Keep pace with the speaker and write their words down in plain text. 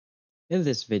In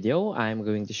this video, I'm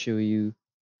going to show you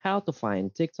how to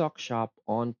find TikTok Shop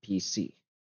on PC.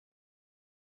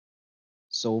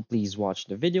 So please watch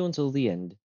the video until the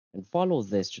end and follow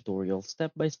this tutorial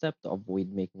step by step to avoid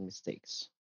making mistakes.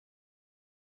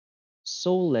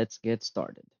 So let's get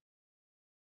started.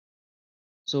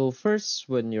 So first,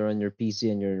 when you're on your PC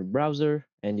and you're in your browser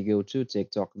and you go to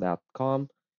TikTok.com,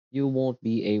 you won't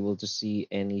be able to see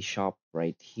any shop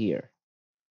right here.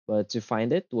 But to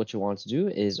find it, what you want to do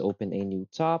is open a new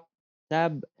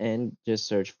tab and just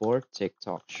search for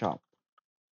TikTok Shop.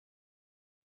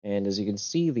 And as you can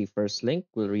see, the first link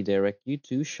will redirect you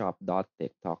to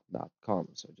shop.tiktok.com.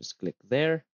 So just click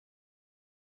there,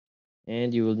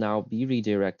 and you will now be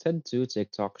redirected to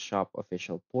TikTok Shop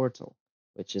official portal,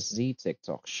 which is the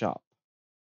TikTok Shop.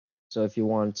 So if you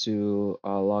want to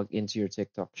log into your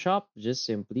TikTok Shop, just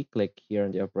simply click here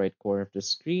in the upper right corner of the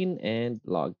screen and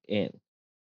log in.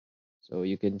 So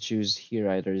you can choose here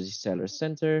either the Seller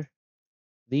Center,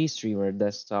 the Streamer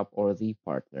Desktop, or the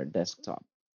Partner Desktop.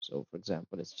 So for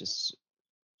example, let's just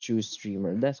choose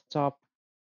Streamer Desktop.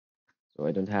 So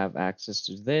I don't have access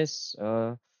to this.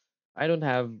 I don't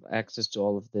have access to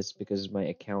all of this because my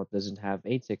account doesn't have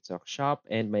a TikTok shop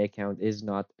and my account is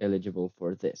not eligible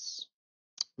for this.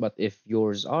 But if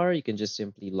yours are, you can just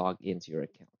simply log into your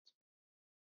account.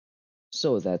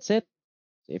 So that's it.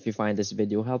 If you find this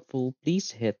video helpful, please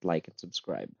hit like and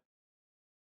subscribe.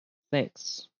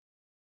 Thanks.